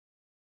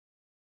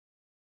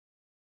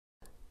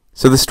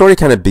So the story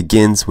kind of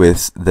begins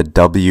with the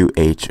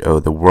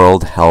WHO, the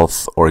World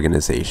Health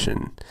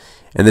Organization.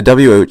 And the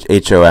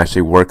WHO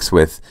actually works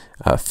with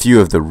a few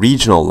of the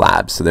regional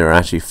labs. So there are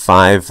actually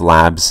 5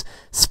 labs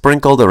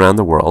sprinkled around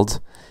the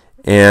world.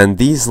 And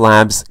these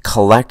labs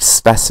collect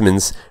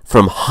specimens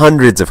from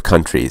hundreds of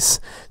countries.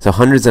 So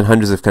hundreds and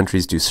hundreds of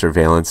countries do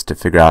surveillance to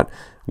figure out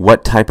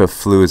what type of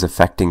flu is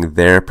affecting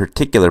their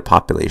particular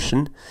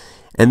population.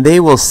 And they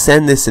will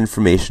send this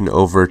information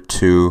over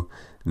to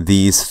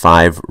these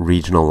 5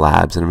 regional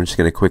labs. And I'm just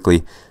going to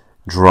quickly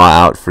draw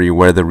out for you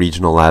where the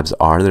regional labs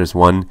are. There's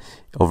one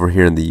over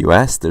here in the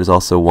US. There's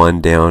also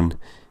one down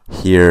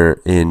here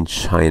in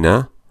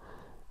China.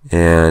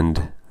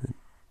 And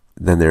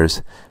then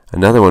there's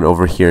another one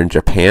over here in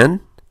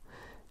Japan.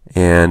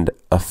 And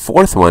a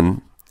 4th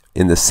one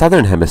in the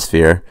southern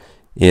hemisphere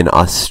in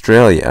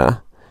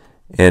Australia.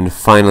 And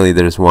finally,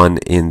 there's one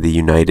in the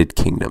United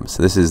Kingdom.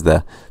 So this is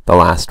the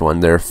last one.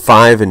 There are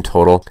 5 in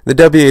total.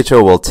 The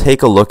WHO will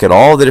take a look at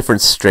all the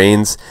different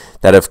strains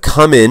that have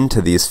come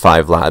into these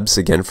 5 labs,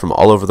 again, from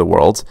all over the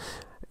world.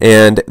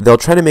 And they'll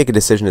try to make a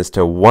decision as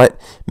to what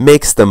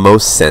makes the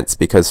most sense,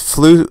 because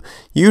flu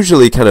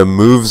usually kind of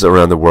moves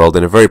around the world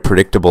in a very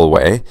predictable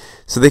way.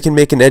 So they can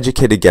make an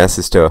educated guess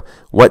as to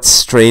what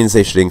strains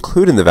they should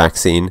include in the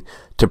vaccine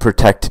to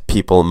protect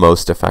people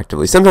most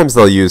effectively. Sometimes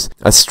they'll use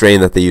a strain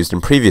that they used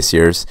in previous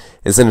years,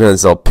 and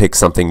sometimes they'll pick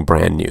something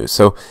brand new.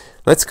 So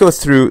let's go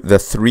through the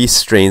 3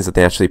 strains that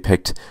they actually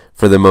picked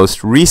for the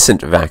most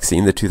recent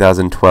vaccine, the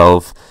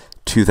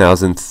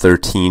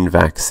 2012-2013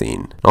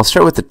 vaccine. I'll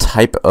start with the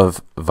type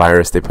of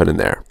virus they put in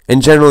there.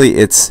 And generally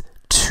it's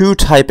 2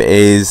 type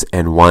A's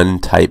and 1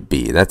 type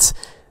B. That's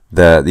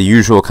the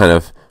usual kind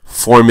of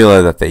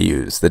formula that they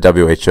use. The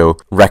WHO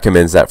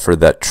recommends that for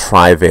the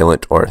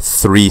trivalent or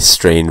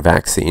 3-strain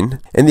vaccine.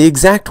 And the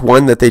exact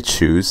one that they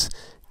choose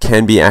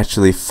can be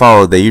actually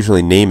followed. They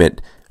usually name it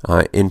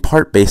in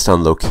part based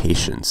on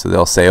location. So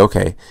they'll say,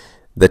 okay,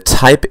 the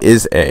type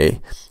is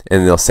A,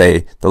 and they'll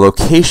say the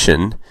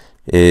location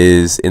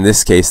is, in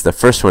this case, the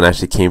first one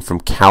actually came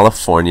from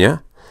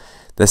California.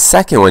 The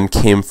second one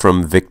came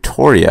from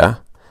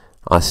Victoria,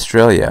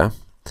 Australia.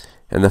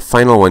 And the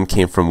final one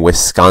came from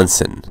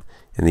Wisconsin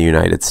in the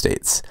United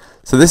States.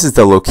 So this is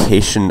the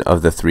location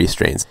of the 3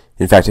 strains.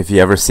 In fact, if you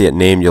ever see it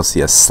named, you'll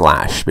see a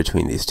slash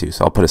between these 2.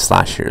 So I'll put a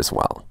slash here as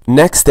well.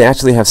 Next, they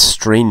actually have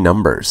strain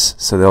numbers.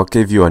 So they'll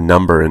give you a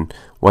number, and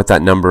what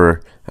that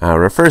number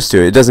refers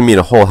to. It doesn't mean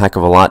a whole heck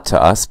of a lot to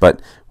us,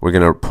 but we're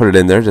going to put it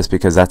in there just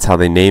because that's how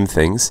they name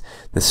things.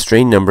 The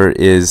strain number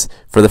is,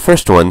 for the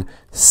first one,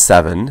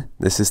 7.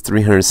 This is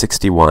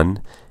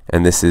 361.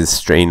 And this is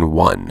strain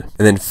 1.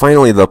 And then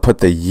finally, they'll put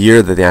the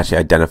year that they actually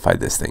identified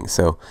this thing.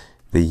 So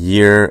the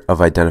year of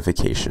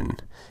identification.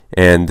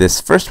 And this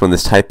first one,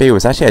 this type A,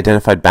 was actually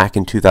identified back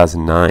in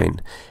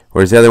 2009,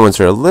 whereas the other ones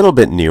are a little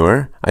bit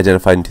newer,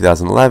 identified in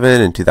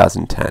 2011 and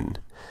 2010.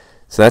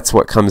 So that's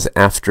what comes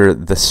after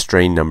the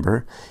strain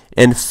number.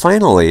 And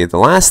finally, the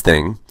last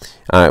thing,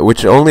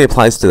 which only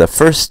applies to the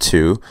first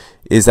 2,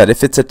 is that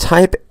if it's a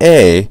type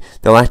A,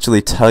 they'll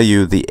actually tell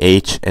you the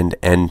H and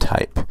N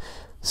type.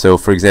 So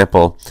for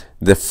example,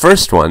 the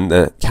first one,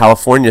 the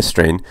California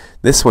strain,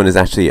 this one is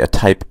actually a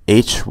type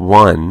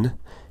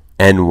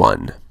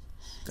H1N1.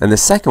 And the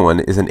second one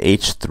is an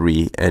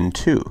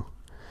H3N2.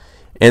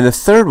 And the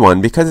third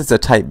one, because it's a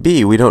type B,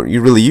 you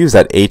really use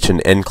that H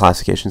and N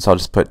classification, so I'll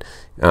just put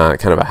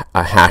kind of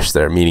a hash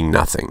there, meaning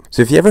nothing.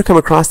 So if you ever come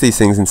across these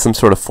things in some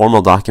sort of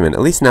formal document,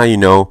 at least now you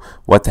know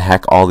what the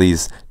heck all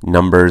these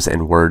numbers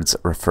and words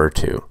refer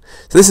to.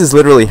 So this is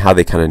literally how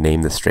they kind of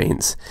name the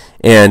strains.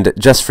 And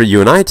just for you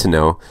and I to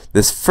know,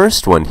 this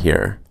first one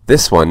here,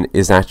 this one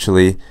is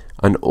actually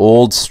an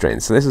old strain.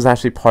 So this is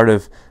actually part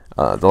of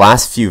the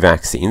last few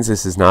vaccines.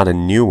 This is not a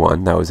new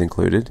one that was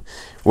included.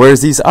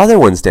 Whereas these other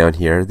ones down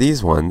here,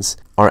 these ones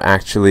are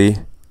actually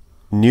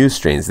new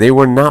strains. They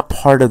were not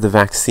part of the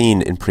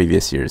vaccine in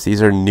previous years.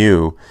 These are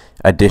new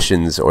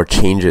additions or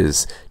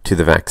changes to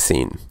the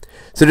vaccine.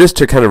 So just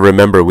to kind of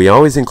remember, we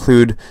always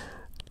include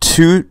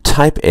 2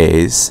 type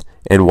A's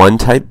and 1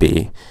 type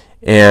B.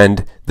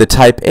 And the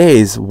type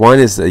A's, one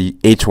is a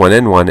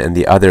H1N1 and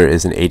the other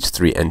is an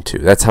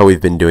H3N2. That's how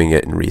we've been doing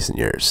it in recent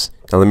years.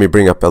 Now let me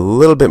bring up a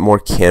little bit more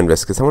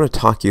canvas because I want to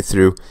talk you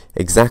through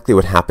exactly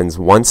what happens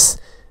once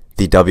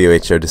the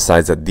WHO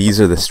decides that these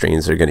are the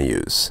strains they're going to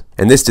use.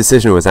 And this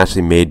decision was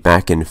actually made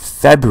back in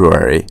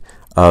February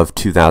of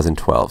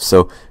 2012.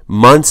 So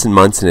months and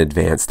months in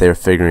advance, they're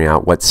figuring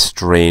out what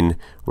strain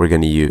we're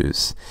going to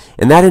use.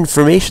 And that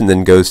information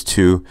then goes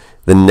to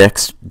the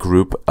next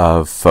group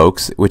of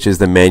folks, which is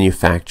the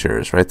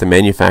manufacturers, right? The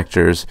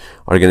manufacturers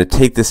are going to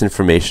take this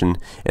information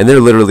and they're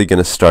literally going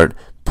to start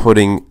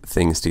putting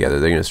things together.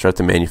 They're going to start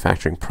the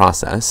manufacturing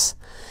process.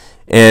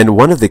 And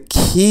one of the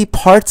key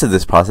parts of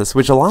this process,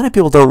 which a lot of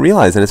people don't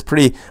realize, and it's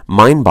pretty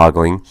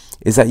mind-boggling,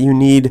 is that you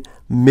need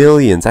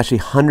millions, actually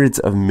hundreds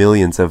of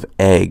millions of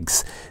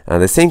eggs.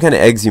 The same kind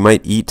of eggs you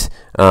might eat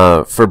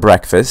for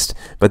breakfast,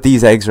 but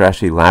these eggs are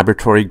actually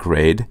laboratory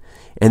grade,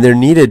 and they're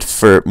needed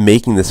for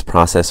making this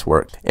process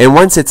work. And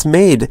once it's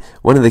made,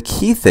 one of the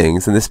key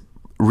things, and this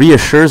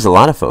reassures a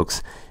lot of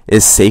folks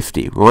is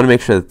safety. We want to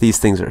make sure that these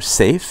things are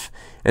safe.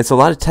 And so a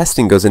lot of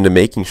testing goes into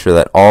making sure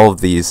that all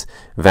of these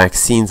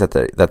vaccines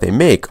that they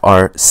make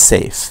are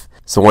safe.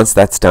 So once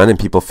that's done and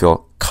people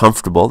feel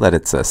comfortable that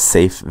it's a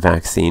safe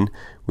vaccine,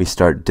 we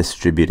start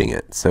distributing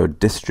it. So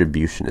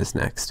distribution is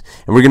next.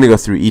 And we're going to go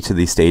through each of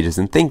these stages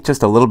and think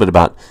just a little bit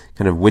about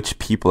kind of which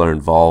people are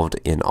involved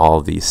in all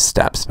of these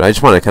steps. But I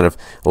just want to kind of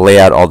lay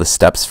out all the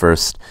steps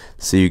first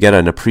so you get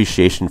an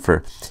appreciation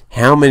for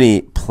how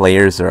many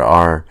players there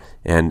are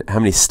and how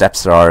many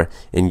steps there are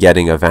in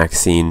getting a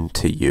vaccine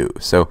to you.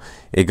 So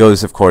it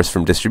goes, of course,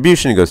 from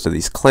distribution, it goes to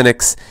these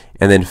clinics,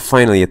 and then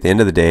finally, at the end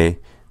of the day,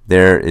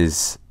 there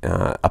is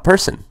a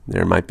person.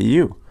 There might be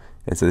you.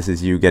 And so this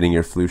is you getting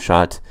your flu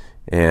shot,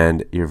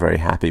 and you're very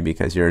happy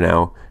because you're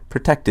now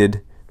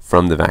protected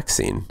from the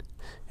vaccine.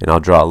 And I'll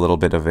draw a little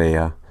bit of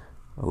a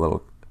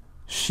little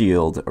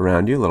shield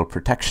around you, a little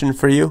protection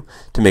for you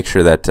to make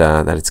sure that,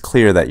 that it's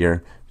clear that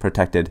you're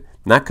protected.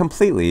 Not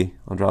completely.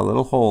 I'll draw a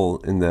little hole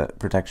in the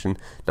protection.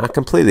 Not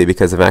completely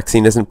because the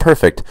vaccine isn't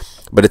perfect,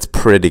 but it's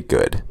pretty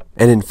good.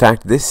 And in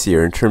fact, this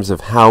year, in terms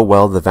of how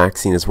well the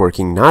vaccine is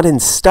working, not in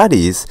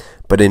studies,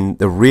 but in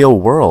the real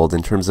world,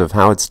 in terms of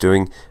how it's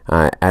doing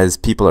as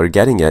people are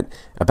getting it,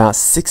 about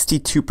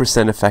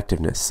 62%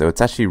 effectiveness. So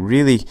it's actually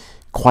really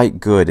quite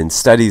good. In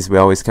studies, we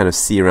always kind of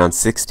see around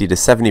 60 to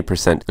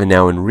 70%, and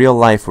now in real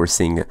life, we're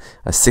seeing a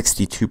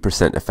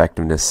 62%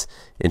 effectiveness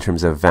in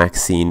terms of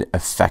vaccine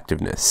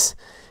effectiveness.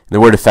 And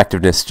the word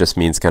effectiveness just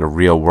means kind of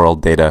real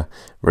world data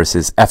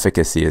versus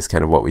efficacy is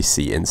kind of what we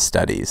see in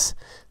studies.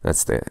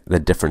 That's the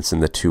difference in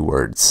the two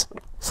words.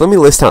 So let me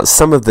list out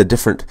some of the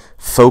different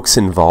folks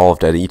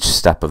involved at each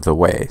step of the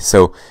way.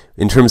 So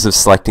in terms of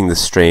selecting the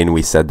strain,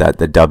 we said that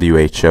the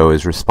WHO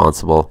is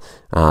responsible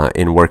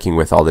in working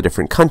with all the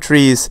different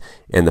countries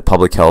and the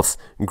public health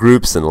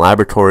groups and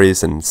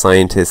laboratories and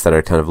scientists that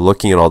are kind of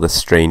looking at all the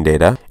strain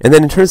data. And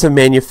then in terms of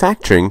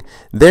manufacturing,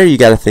 there you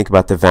got to think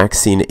about the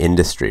vaccine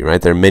industry,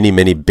 right? There are many,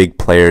 many big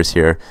players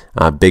here.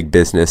 Big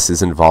business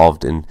is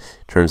involved in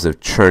terms of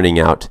churning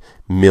out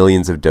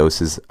millions of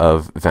doses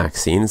of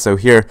vaccine. So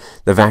here,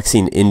 the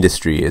vaccine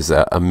industry is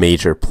a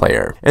major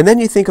player. And then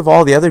you think of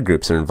all the other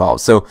groups that are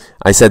involved. So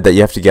I said that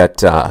you have to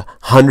get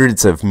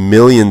hundreds of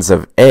millions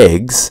of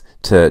eggs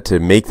to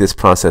make this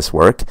process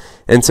work.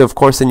 And so, of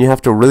course, then you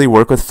have to really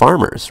work with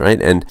farmers,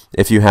 right? And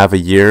if you have a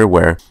year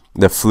where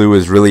the flu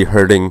is really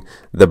hurting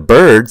the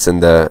birds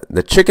and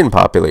the chicken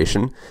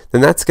population, then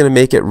that's going to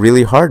make it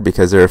really hard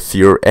because there are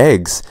fewer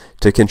eggs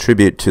to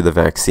contribute to the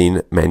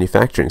vaccine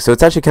manufacturing. So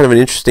it's actually kind of an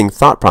interesting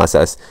thought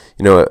process.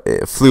 You know,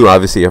 flu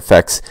obviously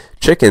affects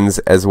chickens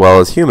as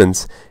well as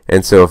humans,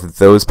 and so if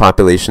those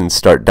populations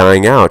start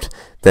dying out,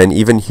 then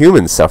even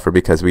humans suffer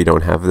because we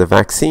don't have the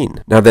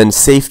vaccine. Now then,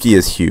 safety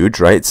is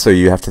huge, right? So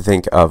you have to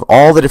think of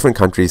all the different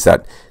countries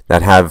that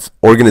have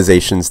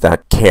organizations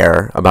that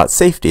care about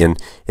safety. And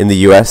in the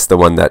US, the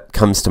one that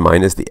comes to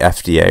mind is the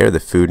FDA, or the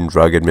Food and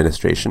Drug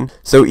Administration.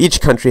 So each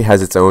country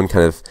has its own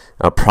kind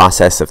of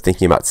process of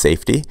thinking about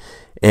safety.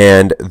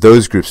 And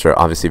those groups are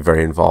obviously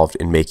very involved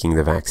in making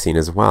the vaccine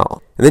as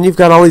well. And then you've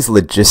got all these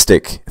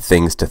logistic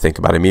things to think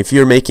about. I mean, if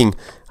you're making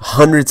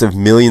hundreds of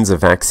millions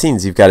of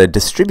vaccines, you've got to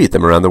distribute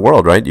them around the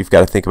world, right? You've got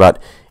to think about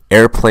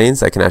airplanes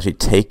that can actually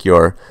take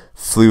your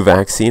flu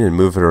vaccine and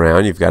move it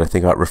around. You've got to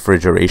think about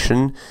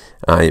refrigeration,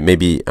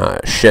 maybe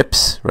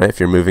ships, right? If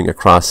you're moving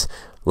across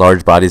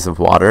large bodies of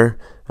water,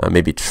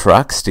 maybe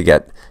trucks to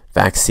get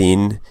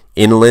vaccine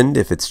inland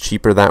if it's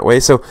cheaper that way.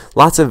 So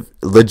lots of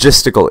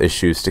logistical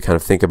issues to kind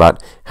of think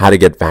about how to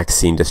get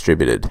vaccine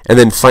distributed. And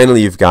then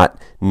finally, you've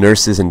got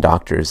nurses and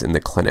doctors in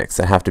the clinics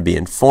that have to be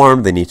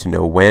informed. They need to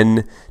know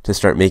when to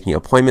start making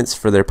appointments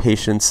for their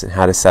patients and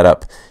how to set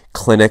up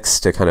clinics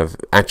to kind of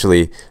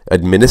actually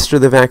administer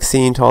the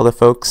vaccine to all the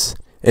folks.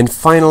 And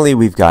finally,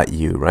 we've got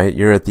you, right?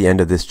 You're at the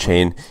end of this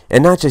chain.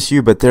 And not just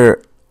you, but there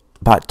are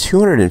about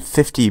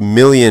 250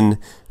 million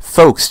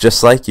folks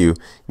just like you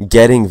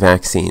getting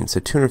vaccines. So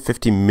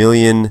 250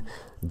 million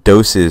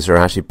doses are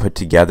actually put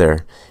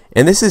together.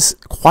 And this is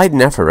quite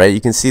an effort, right? You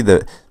can see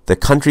the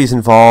countries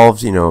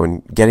involved, you know,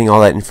 and getting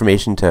all that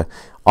information to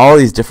all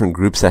these different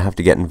groups that have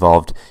to get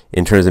involved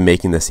in terms of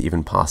making this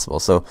even possible.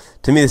 So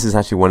to me, this is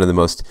actually one of the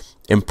most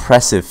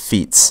impressive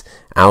feats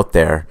out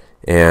there.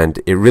 And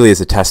it really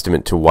is a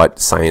testament to what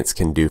science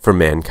can do for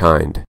mankind.